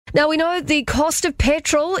Now, we know the cost of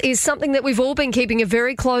petrol is something that we've all been keeping a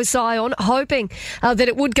very close eye on, hoping that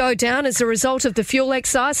it would go down as a result of the fuel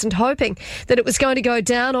excise and hoping that it was going to go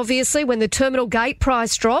down, obviously, when the terminal gate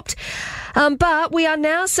price dropped. But we are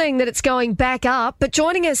now seeing that it's going back up. But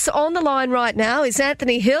joining us on the line right now is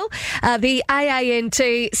Anthony Hill, the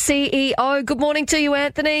AANT CEO. Good morning to you,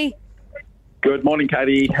 Anthony. Good morning,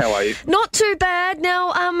 Katie. How are you? Not too bad.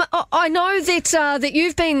 Now, I know that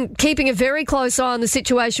you've been keeping a very close eye on the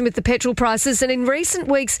situation with the petrol prices, and in recent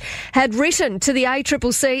weeks had written to the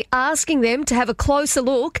ACCC asking them to have a closer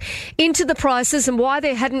look into the prices and why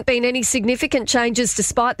there hadn't been any significant changes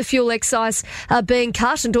despite the fuel excise being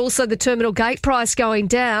cut and also the terminal gate price going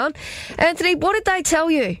down. Anthony, what did they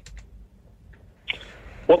tell you?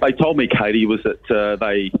 What they told me, Katie, was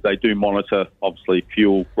that they do monitor, obviously,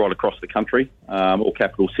 fuel right across the country, all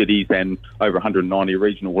capital cities and over 190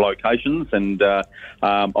 regional locations. And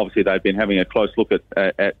obviously, they've been having a close look at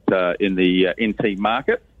in the NT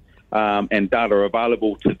market, and data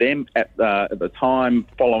available to them at the time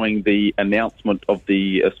following the announcement of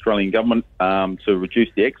the Australian government to reduce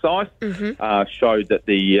the excise, showed that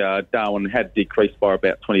the Darwin had decreased by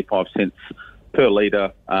about 25 cents per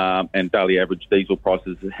litre, and daily average diesel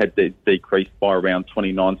prices had decreased by around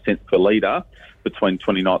 29 cents per litre between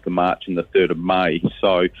 29th of March and the 3rd of May.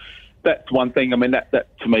 So that's one thing. I mean, that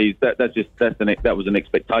to me, that was an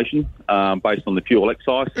expectation based on the fuel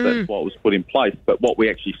excise. That's what was put in place. But what we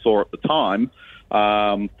actually saw at the time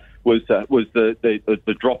was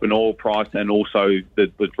the drop in oil price and also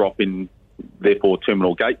the drop in, therefore,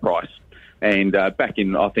 terminal gate price. And back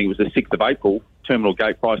in, I think it was the 6th of April, terminal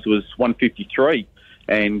gate price was $1.53,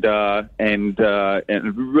 and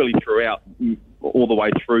really throughout all the way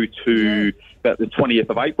through to about the 20th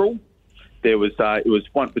of April, there was it was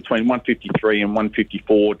between $1.53 and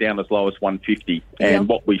 $1.54, down as low as $1.50. And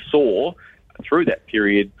what we saw through that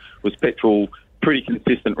period was petrol pretty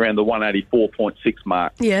consistent around the 184.6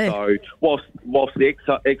 mark. Yeah. So whilst the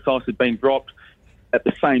excise had been dropped, at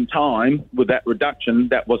the same time, with that reduction,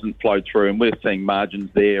 that wasn't flowed through, and we're seeing margins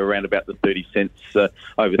there around about the 30 cents,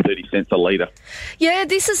 over 30 cents a litre. Yeah,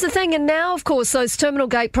 this is the thing, and now, of course, those terminal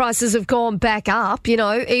gate prices have gone back up. You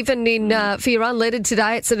know, even in for your unleaded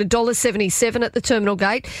today, it's at $1.77 at the terminal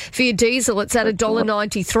gate. For your diesel, it's at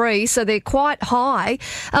 $1.93, so they're quite high.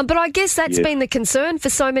 But I guess that's been the concern for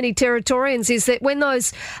so many Territorians, is that when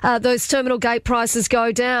those terminal gate prices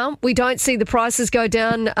go down, we don't see the prices go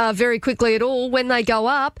down very quickly at all. When they go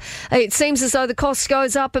up, it seems as though the cost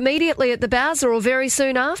goes up immediately at the Bowser or very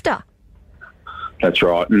soon after. That's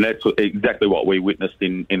right, and that's exactly what we witnessed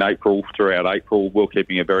in April. Throughout April, we're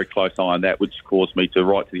keeping a very close eye on that, which caused me to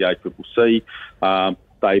write to the ACCC.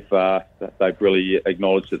 They've really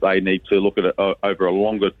acknowledged that they need to look at it over a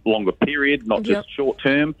longer period, not just short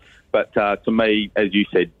term. But to me, as you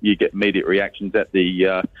said, you get immediate reactions at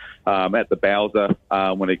the Bowser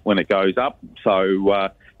when it goes up.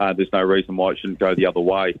 So there's no reason why it shouldn't go the other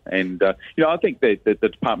way. And I think that the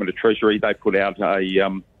Department of Treasury, they put out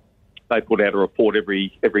a report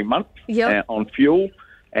every month on fuel.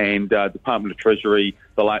 And Department of Treasury,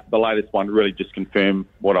 the latest one really just confirmed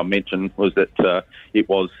what I mentioned, was that it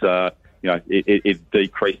was it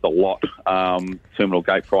decreased a lot, terminal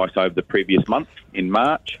gate price over the previous month in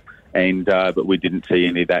March. And but we didn't see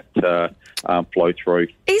any of that flow through.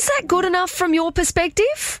 Is that good enough from your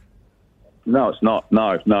perspective? No, it's not.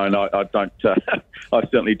 No, I don't. I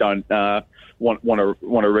certainly don't want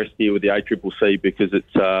to rest here with the ACCC, because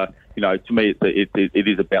it's to me it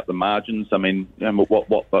is about the margins. I mean,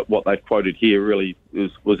 what they've quoted here really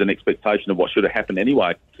was an expectation of what should have happened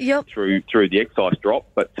anyway. Through the excise drop.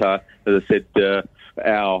 But as I said,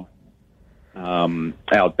 our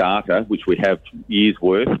data, which we have years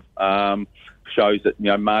worth, shows that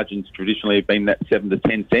margins traditionally have been that 7 to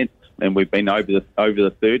 10 cents, and we've been over the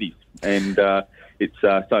 30s, and it's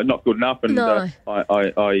so not good enough. And I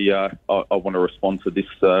want to respond to this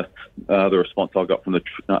the response I got from the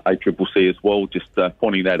ACCC as well, just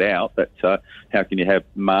pointing that out, that how can you have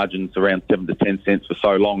margins around 7 to 10 cents for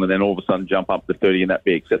so long and then all of a sudden jump up to 30 and that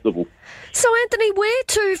be acceptable? So, Anthony, where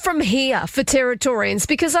to from here for Territorians?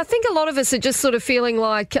 Because I think a lot of us are just sort of feeling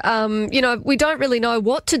like, we don't really know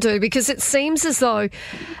what to do, because it seems as though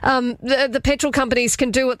the petrol companies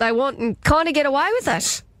can do what they want and kind of get away with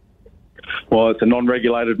it. Well, it's a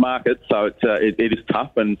non-regulated market, so it is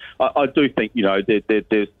tough, and I do think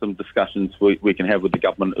there's some discussions we can have with the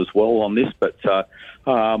government as well on this. But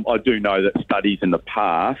I do know that studies in the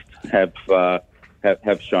past have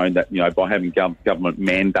shown that by having government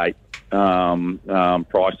mandate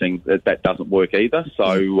pricing, that doesn't work either.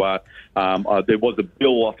 So there was a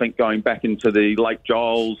bill, I think, going back into the Lake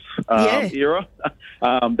Giles era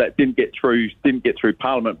that didn't get through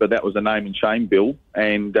Parliament, but that was a name and shame bill.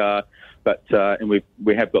 And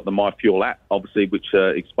we have got the MyFuel app, obviously, which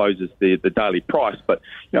exposes the daily price. But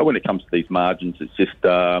when it comes to these margins, it's just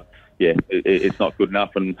it's not good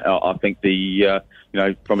enough. And I think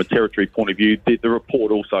from a territory point of view, the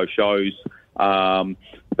report also shows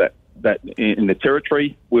that in the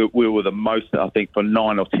territory we were the most, I think, for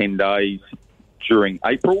 9 or 10 days during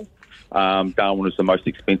April. Darwin was the most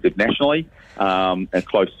expensive nationally, and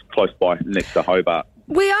close by next to Hobart.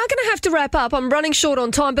 We are going to have to wrap up. I'm running short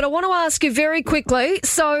on time, but I want to ask you very quickly.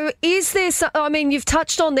 So is there, you've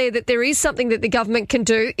touched on there that there is something that the government can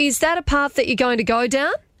do. Is that a path that you're going to go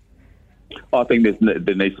down? I think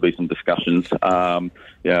there needs to be some discussions on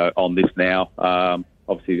this now.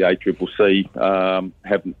 Obviously, the ACCC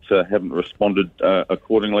haven't responded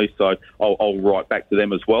accordingly, so I'll write back to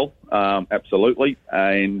them as well. Absolutely,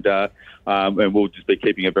 and we'll just be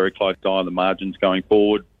keeping a very close eye on the margins going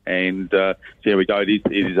forward. And so here we go. It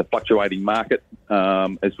is a fluctuating market,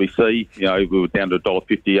 as we see. We were down to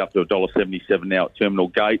 $1.50 up to $1.77 now at Terminal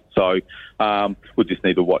Gate. So we'll just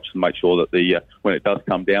need to watch and make sure that when it does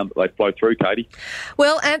come down, that they flow through, Katie.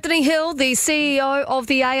 Well, Anthony Hill, the CEO of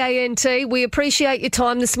the AANT, we appreciate your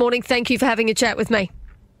time this morning. Thank you for having a chat with me.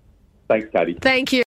 Thanks, Katie. Thank you.